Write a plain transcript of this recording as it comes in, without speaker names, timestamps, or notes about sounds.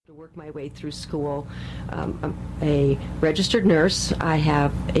work my way through school. I'm a registered nurse. I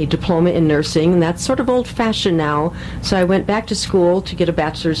have a diploma in nursing, and that's sort of old-fashioned now. So I went back to school to get a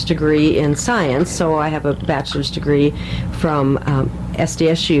bachelor's degree in science. So I have a bachelor's degree from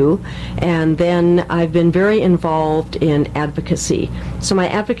SDSU, and then I've been very involved in advocacy. So my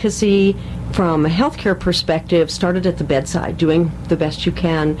advocacy from a healthcare perspective started at the bedside, doing the best you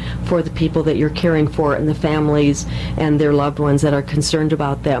can for the people that you're caring for and the families and their loved ones that are concerned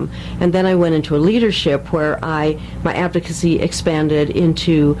about them. And then I went into a leadership where my advocacy expanded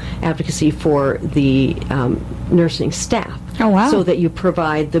into advocacy for the nursing staff. Oh, wow. So that you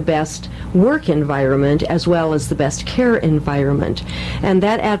provide the best work environment as well as the best care environment. And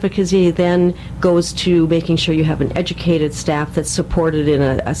that advocacy then goes to making sure you have an educated staff that's supported in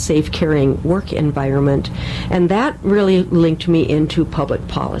a safe, caring work environment. And that really linked me into public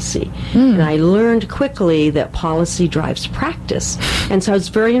policy. And I learned quickly that policy drives practice. And so I was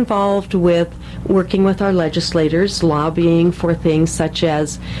very involved with working with our legislators, lobbying for things such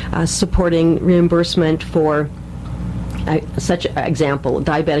as supporting reimbursement for such an example,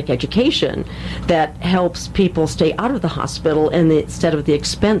 diabetic education that helps people stay out of the hospital instead of the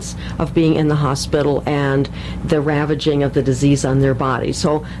expense of being in the hospital and the ravaging of the disease on their body.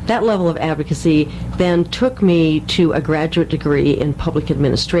 So that level of advocacy then took me to a graduate degree in public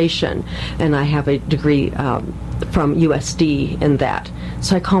administration, and I have a degree from USD in that.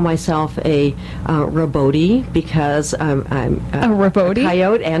 So I call myself a raboti because I'm a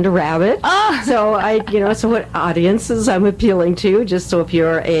coyote and a rabbit. So what audiences I'm appealing to, just so if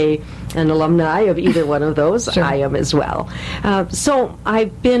you're an alumni of either one of those, Sure. I am as well. So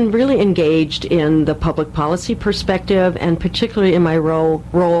I've been really engaged in the public policy perspective, and particularly in my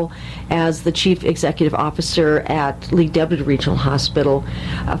role as the Chief Executive Officer at Lee Deadwood Regional Hospital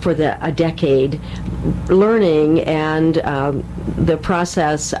for a decade, learning and the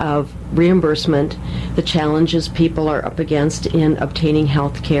process of reimbursement, the challenges people are up against in obtaining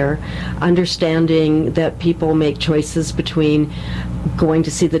health care, understanding that people make choices between going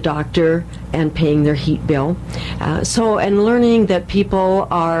to see the doctor and paying their heat bill. And learning that people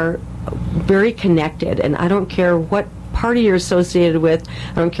are very connected, and I don't care what party you're associated with,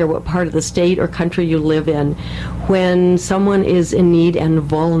 I don't care what part of the state or country you live in, when someone is in need and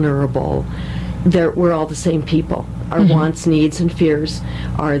vulnerable, we're all the same people. Our wants, needs, and fears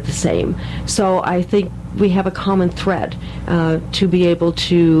are the same. So I think we have a common thread to be able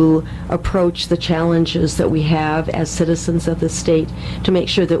to approach the challenges that we have as citizens of the state to make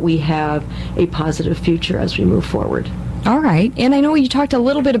sure that we have a positive future as we move forward. All right. And I know you talked a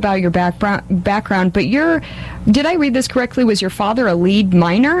little bit about your background, but did I read this correctly? Was your father a lead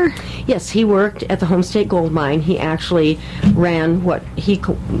miner? Yes, he worked at the Home State Gold Mine. He actually ran what he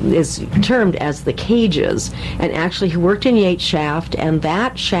is termed as the cages. And actually he worked in Yates Shaft and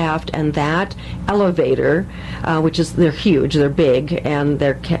that elevator, they're huge, they're big, and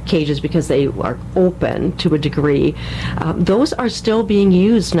they're cages because they are open to a degree. Those are still being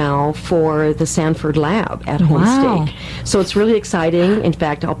used now for the Sanford Lab at Homestake. So it's really exciting. In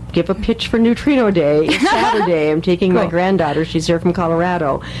fact, I'll give a pitch for Neutrino Day. It's Saturday. I'm taking my granddaughter. She's here from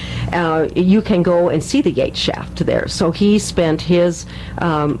Colorado. You can go and see the Yates Shaft there. So he spent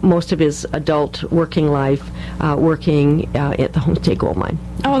most of his adult working life working at the Homestake Gold Mine.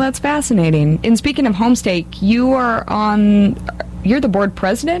 Oh, that's fascinating. And speaking of Homestake, you're the board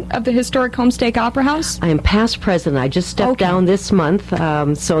president of the historic Homestake Opera House? I am past president. I just stepped down this month,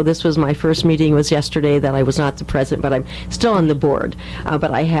 so this was my first meeting was yesterday that I was not the president, but I'm still on the board.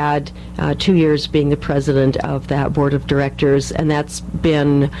 But I had 2 years being the president of that board of directors, and that's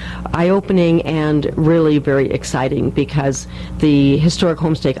been eye-opening and really very exciting because the historic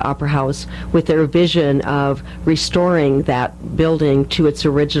Homestake Opera House, with their vision of restoring that building to its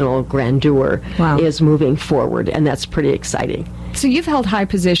original grandeur, is moving forward, and that's pretty exciting. So you've held high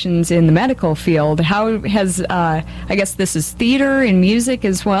positions in the medical field. How has, I guess this is theater and music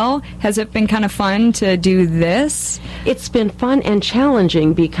as well. Has it been kind of fun to do this? It's been fun and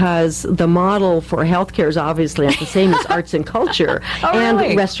challenging because the model for healthcare is obviously not the same as arts and culture and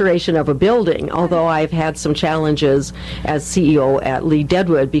restoration of a building, although I've had some challenges as CEO at Lee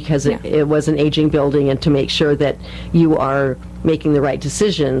Deadwood because it was an aging building, and to make sure that you are making the right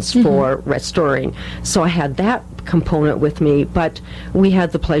decisions for restoring. So I had that component with me, but we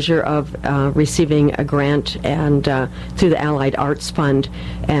had the pleasure of receiving a grant and through the Allied Arts Fund,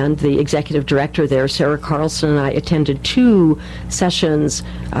 and the executive director there, Sarah Carlson, and I attended 2 sessions,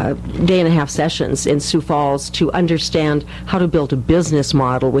 day-and-a-half sessions in Sioux Falls to understand how to build a business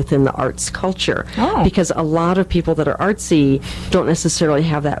model within the arts culture. Because a lot of people that are artsy don't necessarily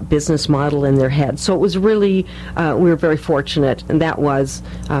have that business model in their head. So it was really, we were very fortunate, and that was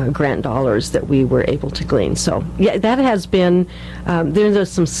grant dollars that we were able to glean. So yeah, that has been,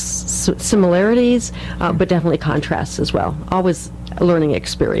 there's some similarities, but definitely contrasts as well. Always a learning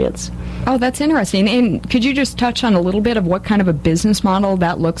experience. Oh, that's interesting. And could you just touch on a little bit of what kind of a business model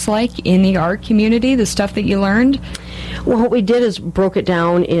that looks like in the art community, the stuff that you learned? Well, what we did is broke it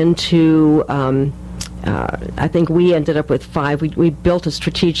down into I think we ended up with 5. We built a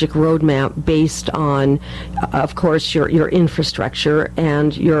strategic roadmap based on, of course, your infrastructure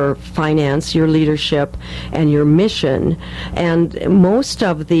and your finance, your leadership, and your mission. And most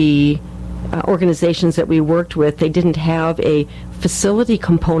of the organizations that we worked with, they didn't have a facility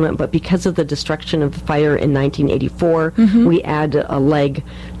component, but because of the destruction of the fire in 1984, we added a leg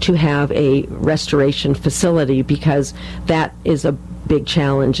to have a restoration facility, because that is a big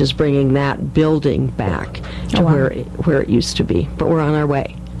challenge, is bringing that building back to where it used to be. But we're on our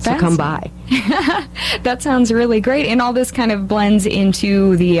way. So come by. That sounds really great, and all this kind of blends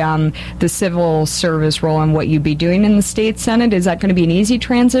into the civil service role and what you'd be doing in the state senate. Is that going to be an easy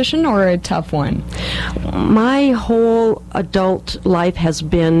transition or a tough one? My whole adult life has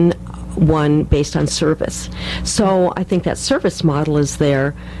been one based on service. So I think that service model is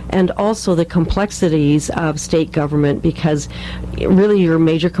there, and also the complexities of state government, because really your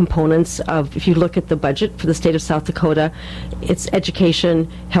major components of, if you look at the budget for the state of South Dakota, it's education,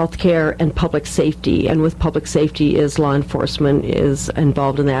 healthcare, and public safety. And with public safety is law enforcement is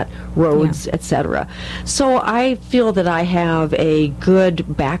involved in that, roads, etc. So I feel that I have a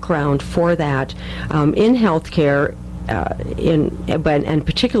good background for that in healthcare. And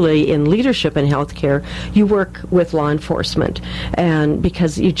particularly in leadership in healthcare, you work with law enforcement, and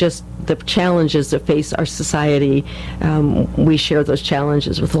because the challenges that face our society, we share those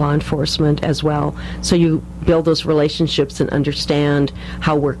challenges with law enforcement as well. So you build those relationships and understand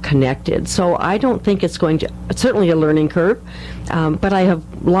how we're connected. So I don't think it's certainly a learning curve, but I have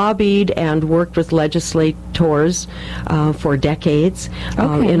lobbied and worked with legislators for decades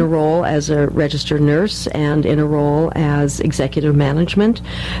in a role as a registered nurse and in a role as executive management,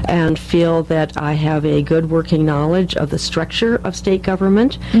 and feel that I have a good working knowledge of the structure of state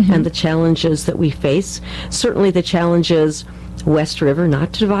government and the challenges that we face. Certainly the challenges West River,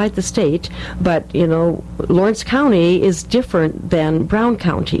 not to divide the state, but, Lawrence County is different than Brown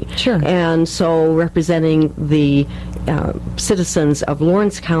County. Sure. And so representing the citizens of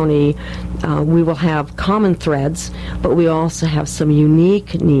Lawrence County, we will have common threads, but we also have some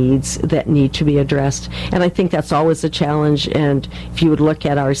unique needs that need to be addressed. And I think that's always a challenge, and if you would look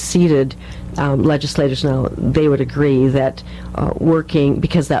at our seated legislators now, they would agree that working,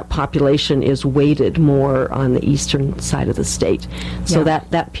 because that population is weighted more on the eastern side of the state. So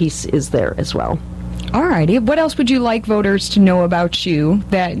that piece is there as well. All righty. What else would you like voters to know about you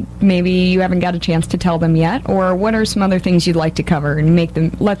that maybe you haven't got a chance to tell them yet? Or what are some other things you'd like to cover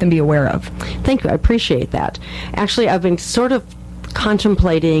and let them be aware of? Thank you. I appreciate that. Actually, I've been sort of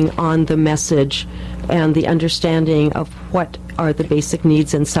contemplating on the message and the understanding of what are the basic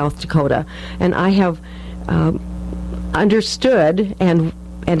needs in South Dakota. And I have understood and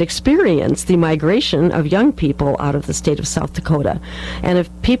experienced the migration of young people out of the state of South Dakota. And if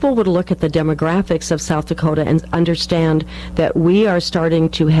people would look at the demographics of South Dakota and understand that we are starting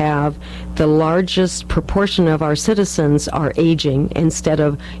to have the largest proportion of our citizens are aging instead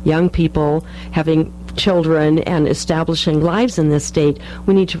of young people having children and establishing lives in this state,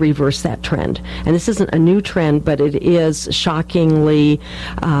 we need to reverse that trend. And this isn't a new trend, but it is shockingly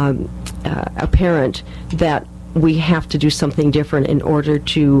apparent that we have to do something different in order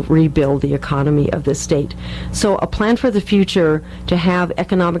to rebuild the economy of this state. So a plan for the future to have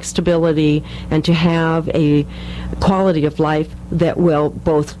economic stability and to have a quality of life that will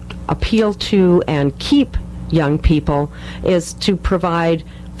both appeal to and keep young people is to provide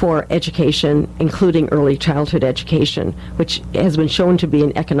for education, including early childhood education, which has been shown to be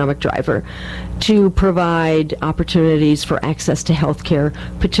an economic driver, to provide opportunities for access to health care,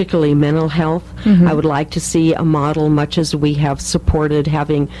 particularly mental health. I would like to see a model, much as we have supported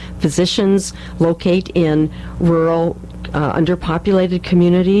having physicians locate in rural underpopulated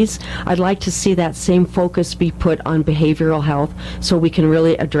communities. I'd like to see that same focus be put on behavioral health so we can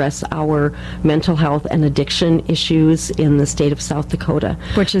really address our mental health and addiction issues in the state of South Dakota.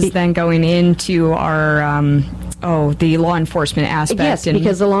 Which is then going into our the law enforcement aspect. Yes,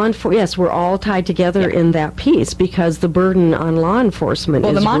 because the yes, we're all tied together in that piece, because the burden on law enforcement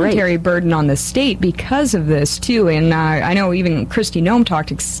is the monetary great. burden on the state because of this, too. And I know even Kristi Noem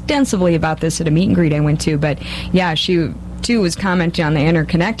talked extensively about this at a meet and greet I went to. But, yeah, she too was commenting on the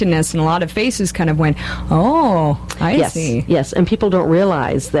interconnectedness, and a lot of faces kind of went, oh, I see. Yes, and people don't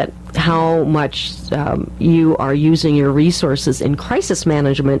realize that how much you are using your resources in crisis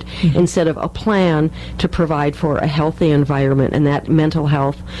management instead of a plan to provide for a healthy environment, and that mental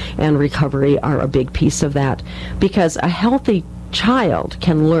health and recovery are a big piece of that, because a healthy child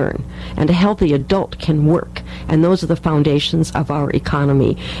can learn and a healthy adult can work, and those are the foundations of our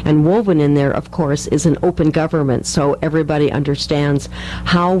economy. And woven in there, of course, is an open government, so everybody understands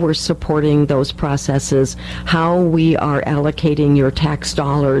how we're supporting those processes, how we are allocating your tax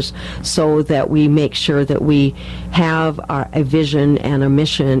dollars, so that we make sure that we have a vision and a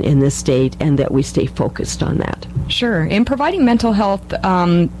mission in this state, and that we stay focused on that. Sure. And providing mental health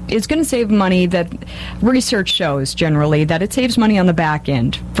is going to save money. That research shows generally that it saves money on the back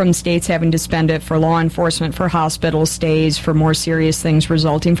end, from states having to spend it for law enforcement, for hospital stays, for more serious things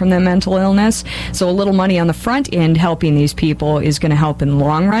resulting from their mental illness. So a little money on the front end helping these people is going to help in the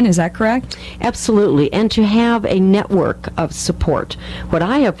long run. Is that correct? Absolutely. And to have a network of support. What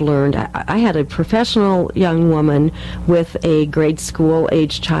I have learned, I had a professional young woman with a grade school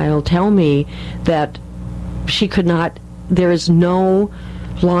age child tell me that she could not, there is no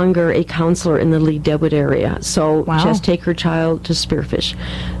longer a counselor in the Lee-Dewitt area. So just take her child to Spearfish.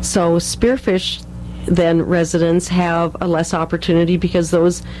 So Spearfish, then residents have a less opportunity, because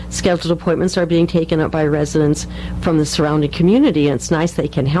those scheduled appointments are being taken up by residents from the surrounding community, and it's nice they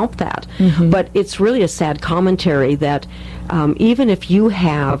can help that. But it's really a sad commentary that even if you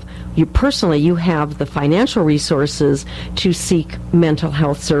have the financial resources to seek mental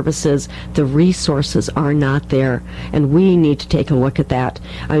health services, the resources are not there, and we need to take a look at that.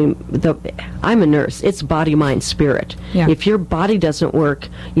 I'm a nurse. It's body, mind, spirit. Yeah. If your body doesn't work,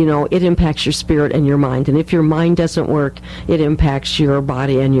 it impacts your spirit and your mind, and if your mind doesn't work, it impacts your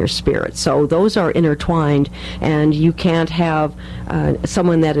body and your spirit. So those are intertwined, and you can't have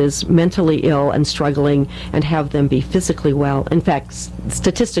someone that is mentally ill and struggling and have them be physically well. In fact,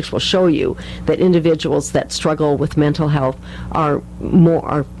 statistics will show you that individuals that struggle with mental health are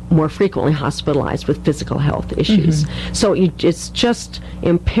more frequently hospitalized with physical health issues. So it's just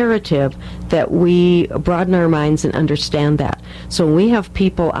imperative that we broaden our minds and understand that. So when we have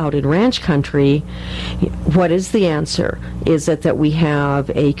people out in ranch country, what is the answer? Is it that we have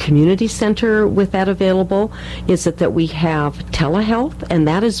a community center with that available? Is it that we have telehealth, and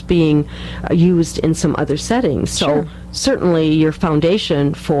that is being used in some other settings? So certainly your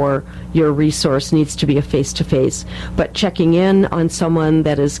foundation for your resource needs to be a face-to-face, but checking in on someone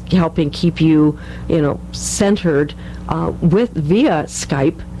that is helping keep you, centered via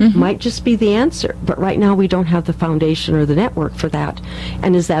Skype might just be the answer. But right now we don't have the foundation or the network for that.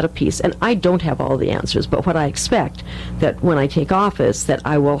 And is that a piece? And I don't have all the answers, but what I expect that when I take office, that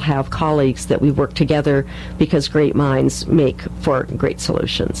I will have colleagues that we work together, because great minds make for great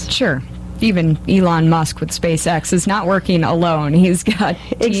solutions. Sure. Even Elon Musk with SpaceX is not working alone. He's got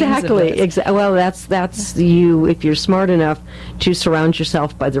teams Exactly. Well, that's you. If you're smart enough to surround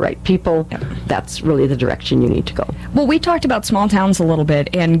yourself by the right people, that's really the direction you need to go. Well, we talked about small towns a little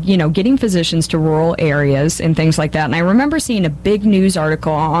bit, and getting physicians to rural areas and things like that. And I remember seeing a big news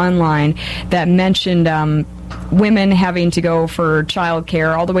article online that mentioned women having to go for child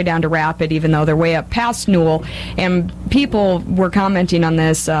care all the way down to Rapid, even though they're way up past Newell. And people were commenting on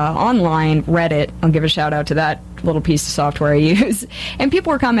this online, Reddit. I'll give a shout out to that little piece of software I use. And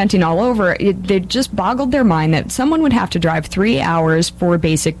people were commenting all over. They just boggled their mind that someone would have to drive 3 hours for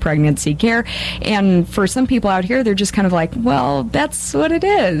basic pregnancy care. And for some people out here, they're just kind of like, well, that's what it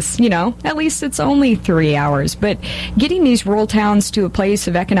is. At least it's only 3 hours. But getting these rural towns to a place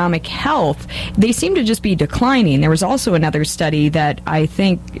of economic health, they seem to just be declining. There was also another study that I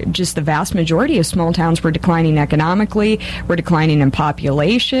think just the vast majority of small towns were declining economically, were declining in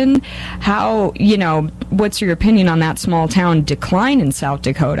population. How, what's your opinion on that small town decline in South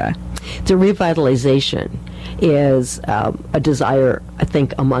Dakota? The revitalization is a desire, I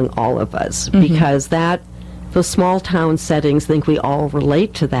think, among all of us, because those small town settings, I think we all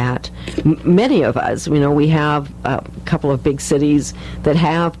relate to that. Many of us, we have a couple of big cities that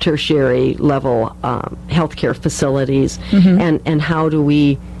have tertiary level healthcare facilities, and how do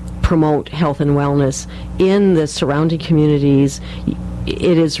we promote health and wellness in the surrounding communities?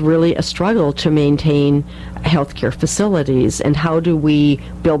 It is really a struggle to maintain healthcare facilities, and how do we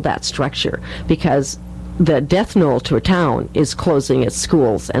build that structure? Because the death knell to a town is closing its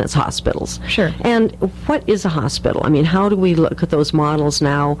schools and its hospitals. Sure. And what is a hospital? I mean, how do we look at those models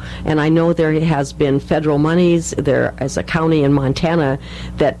now? And I know there has been federal monies. There is a county in Montana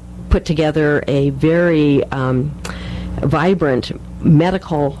that put together a very vibrant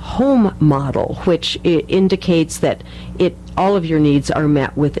medical home model, which indicates that all of your needs are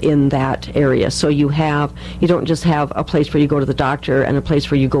met within that area. So you don't just have a place where you go to the doctor and a place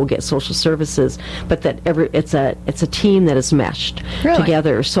where you go get social services, but that it's a team that is meshed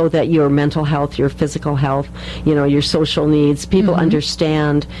together, so that your mental health, your physical health, your social needs, people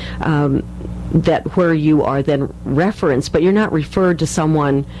understand that where you are then referenced, but you're not referred to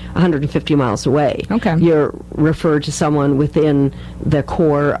someone 150 miles away. Okay. You're referred to someone within the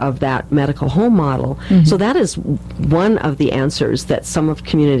core of that medical home model. So that is one of the answers that some of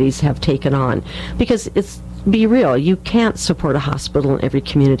communities have taken on, because be real, you can't support a hospital in every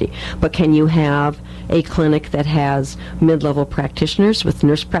community, but can you have a clinic that has mid-level practitioners with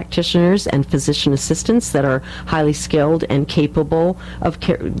nurse practitioners and physician assistants that are highly skilled and capable of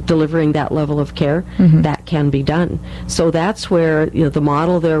delivering that level of care? That can be done. So that's where the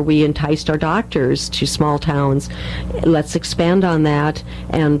model there, we enticed our doctors to small towns. Let's expand on that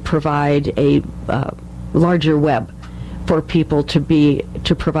and provide a larger web for people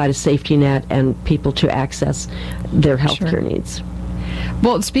to provide a safety net and people to access their health care needs.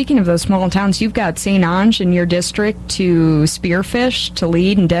 Well, speaking of those small towns, you've got St. Onge in your district, to Spearfish, to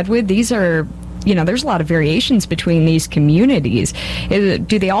Lead, and Deadwood. These are, there's a lot of variations between these communities.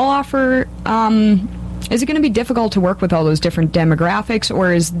 Do they all offer... is it going to be difficult to work with all those different demographics,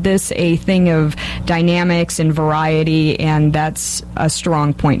 or is this a thing of dynamics and variety, and that's a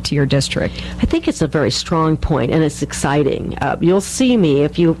strong point to your district? I think it's a very strong point, and it's exciting. You'll see me,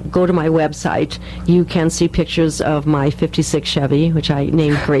 if you go to my website, you can see pictures of my 56 Chevy, which I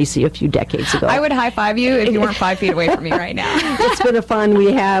named Gracie a few decades ago. I would high-five you if you weren't 5 feet away from me right now. It's been a fun.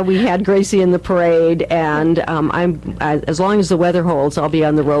 We had Gracie in the parade, and as long as the weather holds, I'll be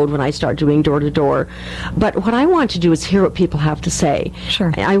on the road when I start doing door-to-door. But what I want to do is hear what people have to say.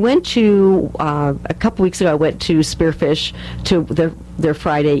 Sure. I went to, a couple weeks ago, I went to Spearfish to their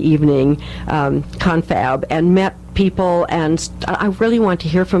Friday evening confab and met people, and I really want to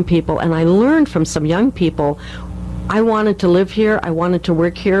hear from people, and I learned from some young people. I wanted to live here. I wanted to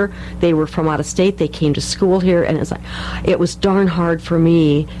work here. They were from out of state. They came to school here, and it was darn hard for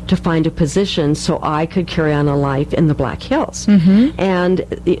me to find a position so I could carry on a life in the Black Hills. And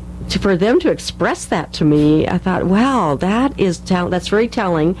for them to express that to me, I thought, wow, that's very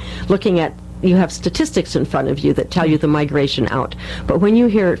telling, looking at, you have statistics in front of you that tell you the migration out. But when you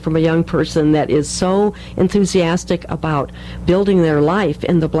hear it from a young person that is so enthusiastic about building their life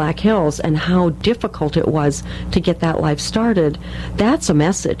in the Black Hills and how difficult it was to get that life started, that's a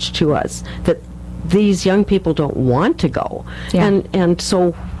message to us that these young people don't want to go. Yeah. And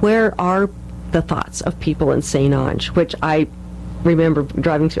so where are the thoughts of people in St. Onge, which I remember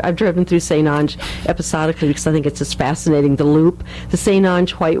driving through. I've driven through St. Onge episodically because I think it's just fascinating. The loop, the St. Onge,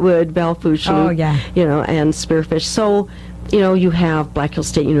 Whitewood, Belle Fourche loop, and Spearfish. So, you have Black Hills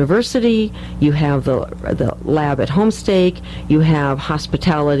State University, you have the lab at Homestake, you have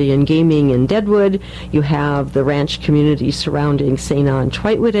hospitality and gaming in Deadwood, you have the ranch community surrounding St. Onge,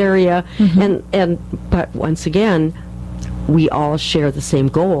 Whitewood area, but once again, we all share the same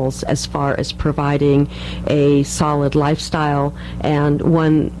goals as far as providing a solid lifestyle and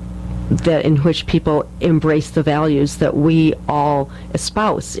one that in which people embrace the values that we all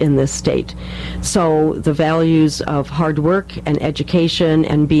espouse in this state. So the values of hard work and education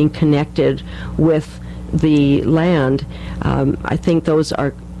and being connected with the land, I think those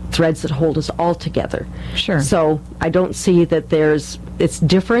are threads that hold us all together. Sure. So I don't see that it's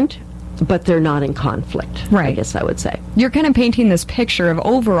different, but they're not in conflict, right. I guess I would say. You're kind of painting this picture of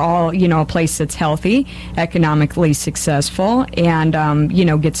overall, a place that's healthy, economically successful, and,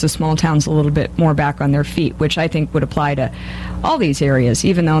 gets the small towns a little bit more back on their feet, which I think would apply to all these areas,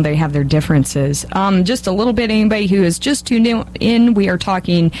 even though they have their differences. Just a little bit, anybody who is just tuned in, we are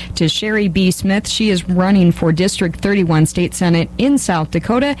talking to Sherry B. Smith. She is running for District 31 State Senate in South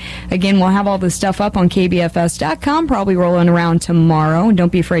Dakota. Again, we'll have all this stuff up on KBFS.com, probably rolling around tomorrow.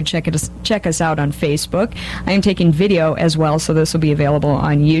 Don't be afraid to check us out on Facebook. I am taking video as well, so this will be available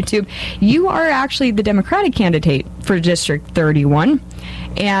on YouTube. You are actually the Democratic candidate for District 31.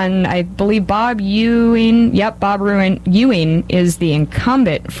 And I believe Bob Ewing is the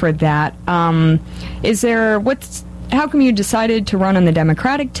incumbent for that. How come you decided to run on the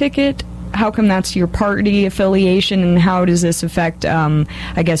Democratic ticket? How come that's your party affiliation, and how does this affect,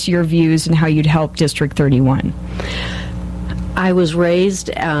 your views and how you'd help District 31? I was raised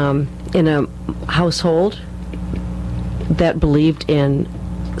in a household that believed in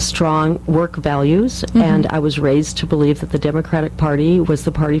strong work values, and I was raised to believe that the Democratic Party was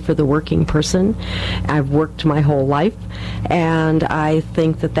the party for the working person. I've worked my whole life, and I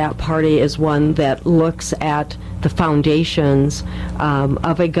think that that party is one that looks at the foundations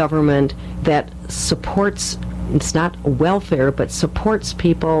of a government that supports, it's not welfare, but supports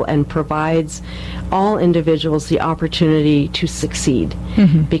people and provides all individuals the opportunity to succeed.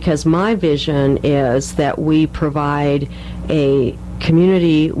 Because my vision is that we provide a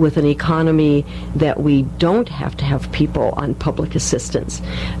community with an economy that we don't have to have people on public assistance.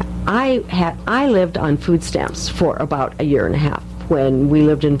 I lived on food stamps for about a year and a half when we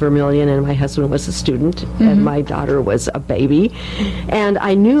lived in Vermilion, and my husband was a student and my daughter was a baby. And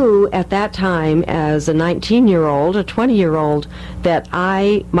I knew at that time, as a 19-year-old, a 20-year-old, that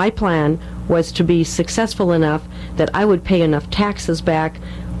my plan was to be successful enough that I would pay enough taxes back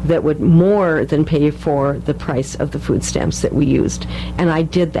that would more than pay for the price of the food stamps that we used. And I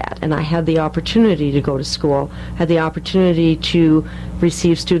did that, and I had the opportunity to go to school, had the opportunity to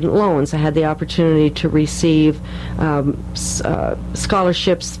receive student loans, I had the opportunity to receive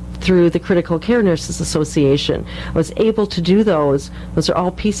scholarships through the Critical Care Nurses Association. I was able to do those. Those are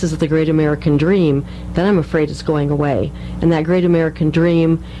all pieces of the Great American Dream that I'm afraid is going away. And that Great American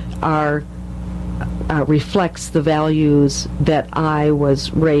Dream reflects the values that I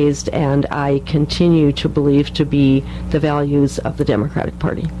was raised and I continue to believe to be the values of the Democratic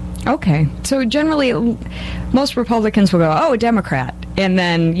Party. Okay. So generally, most Republicans will go, oh, a Democrat. And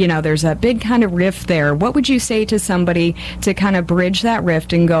then, there's that big kind of rift there. What would you say to somebody to kind of bridge that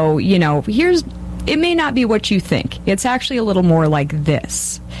rift and go, it may not be what you think. It's actually a little more like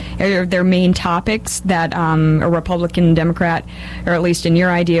this. Are there main topics that a Republican, Democrat, or at least in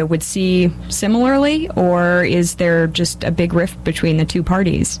your idea, would see similarly? Or is there just a big rift between the two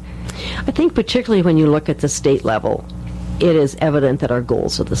parties? I think particularly when you look at the state level, it is evident that our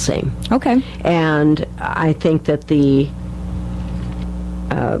goals are the same. Okay. And I think that the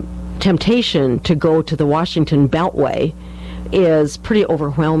temptation to go to the Washington Beltway is pretty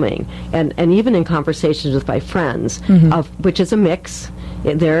overwhelming, and even in conversations with my friends, which is a mix.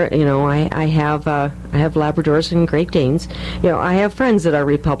 There, I have Labradors and Great Danes. I have friends that are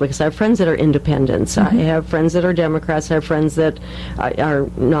Republicans. I have friends that are Independents. I have friends that are Democrats. I have friends that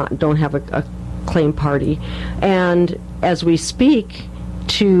don't have a claim party. And as we speak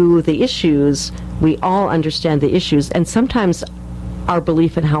to the issues, we all understand the issues, and sometimes our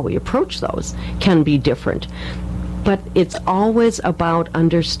belief in how we approach those can be different. But it's always about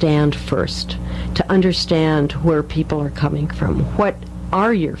understand first, to understand where people are coming from. What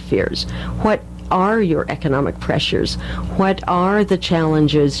are your fears? What are your economic pressures? What are the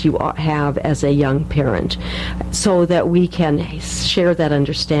challenges you have as a young parent? So that we can share that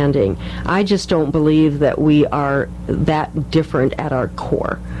understanding. I just don't believe that we are that different at our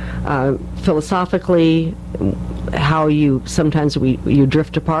core. Philosophically, how you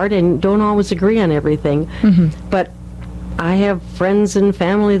drift apart and don't always agree on everything. But I have friends and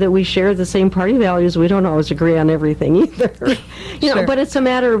family that we share the same party values. We don't always agree on everything either. Sure. But it's a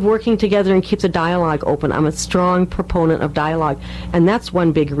matter of working together and keep the dialogue open. I'm a strong proponent of dialogue, and that's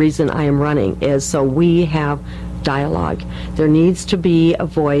one big reason I am running, is so we have dialogue. There needs to be a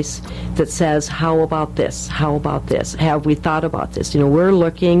voice that says, how about this? How about this? Have we thought about this? We're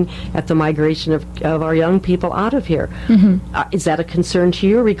looking at the migration of our young people out of here. Is that a concern to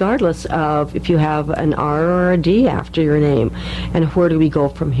you, regardless of if you have an R or a D after your name? And where do we go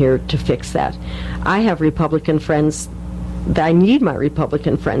from here to fix that? I have Republican friends. I need my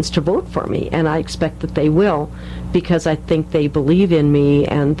Republican friends to vote for me, and I expect that they will, because I think they believe in me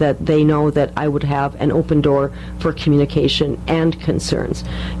and that they know that I would have an open door for communication and concerns.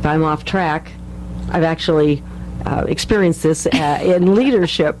 If I'm off track, I've actually experienced this in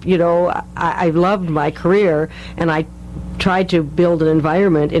leadership. I loved my career, and I tried to build an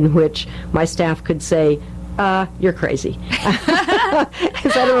environment in which my staff could say, you're crazy.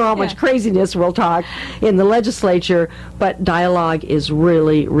 Because I don't know how much craziness we'll talk in the legislature, but dialogue is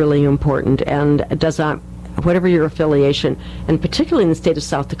really, really important, and it does not, whatever your affiliation, and particularly in the state of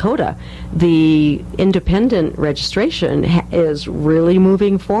South Dakota, the independent registration is really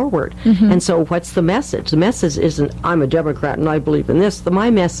moving forward. And so what's the message? The message isn't, I'm a Democrat and I believe in this. My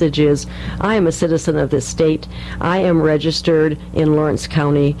message is, I am a citizen of this state. I am registered in Lawrence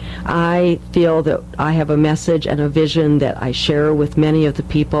County. I feel that I have a message and a vision that I share with many of the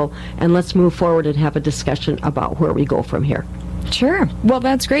people, and let's move forward and have a discussion about where we go from here. Sure. Well,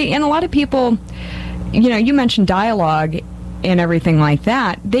 that's great. And a lot of people, you mentioned dialogue and everything like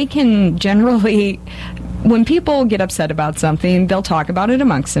that. They can generally when people get upset about something, they'll talk about it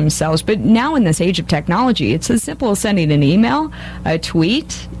amongst themselves. But now in this age of technology, it's as simple as sending an email, a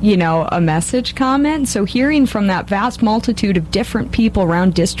tweet, a message comment. So hearing from that vast multitude of different people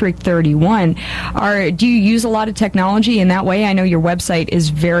around District 31, do you use a lot of technology in that way? I know your website is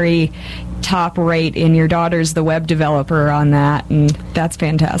very top rate, and your daughter's the web developer on that, and that's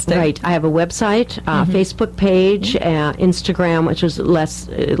fantastic. Right. I have a website, Facebook page, Instagram, which is a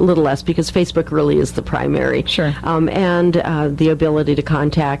little less because Facebook really is the primary. Sure. And the ability to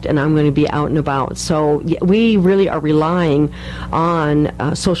contact, and I'm going to be out and about. So we really are relying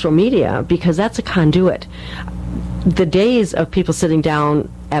on social media because that's a conduit. The days of people sitting down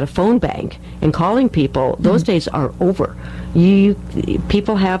at a phone bank and calling people, those days are over.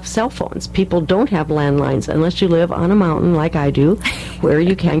 People have cell phones. People don't have landlines unless you live on a mountain like I do, where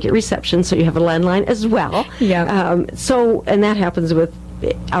you can't get reception, so you have a landline as well. Yeah. And that happens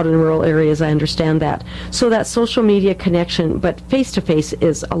out in rural areas, I understand that. So that social media connection, but face-to-face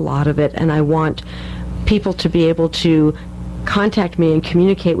is a lot of it, and I want people to be able to contact me and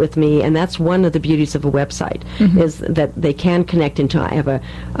communicate with me, and that's one of the beauties of a website, is that they can connect into.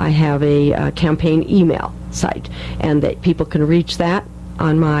 I have a campaign email site, and that people can reach that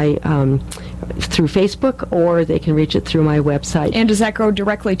on my through Facebook, or they can reach it through my website. And does that go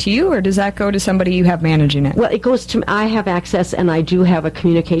directly to you, or does that go to somebody you have managing it? Well, it goes to, I have access, and I do have a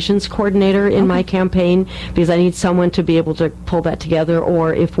communications coordinator in my campaign, because I need someone to be able to pull that together,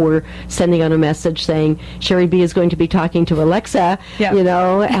 or if we're sending out a message saying Sherry B is going to be talking to Alexa,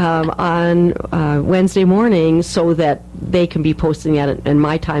 on Wednesday morning, so that they can be posting that, and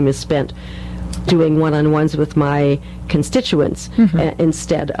my time is spent doing one-on-ones with my constituents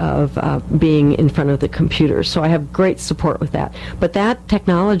instead of being in front of the computer. So I have great support with that. But that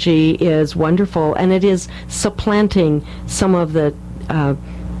technology is wonderful, and it is supplanting some of the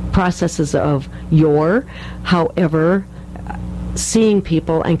processes of yore. However, seeing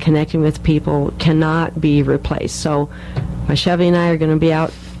people and connecting with people cannot be replaced. So my Chevy and I are going to be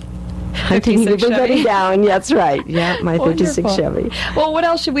out hunting everybody down. That's right. Yeah, my 56 Chevy. Well, what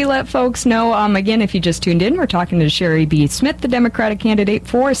else should we let folks know? Again, if you just tuned in, we're talking to Sherry B. Smith, the Democratic candidate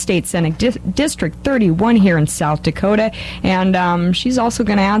for State Senate District 31 here in South Dakota. And she's also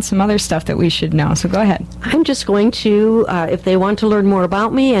going to add some other stuff that we should know. So go ahead. I'm just going to, if they want to learn more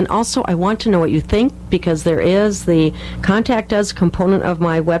about me, and also I want to know what you think, because there is the Contact Us component of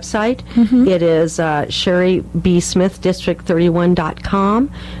my website. It is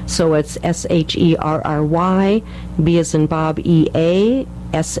SherryBSmithDistrict31.com. So it's SHERRY, B as in Bob, EA,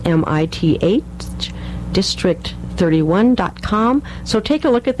 SMITH, District31.com. So take a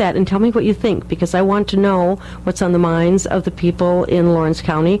look at that and tell me what you think, because I want to know what's on the minds of the people in Lawrence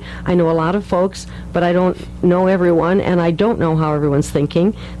County. I know a lot of folks, but I don't know everyone, and I don't know how everyone's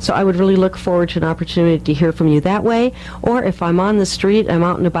thinking. So I would really look forward to an opportunity to hear from you that way. Or if I'm on the street, I'm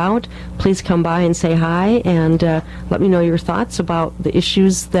out and about, please come by and say hi, and let me know your thoughts about the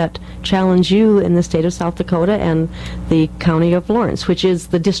issues that challenge you in the state of South Dakota and the county of Lawrence, which is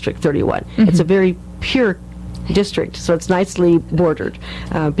the District 31. It's a very pure district, so it's nicely bordered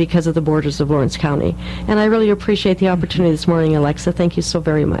because of the borders of Lawrence County. And I really appreciate the opportunity this morning, Alexa. Thank you so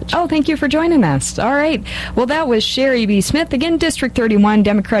very much. Oh, thank you for joining us. All right. Well, that was Sherry B. Smith, again, District 31,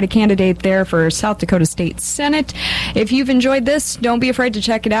 Democratic candidate there for South Dakota State Senate. If you've enjoyed this, don't be afraid to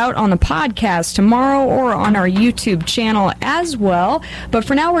check it out on the podcast tomorrow or on our YouTube channel as well. But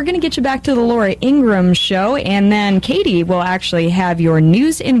for now, we're going to get you back to the Laura Ingraham Show, and then Katie will actually have your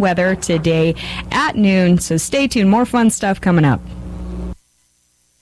news and weather today at noon. So stay tuned. More fun stuff coming up.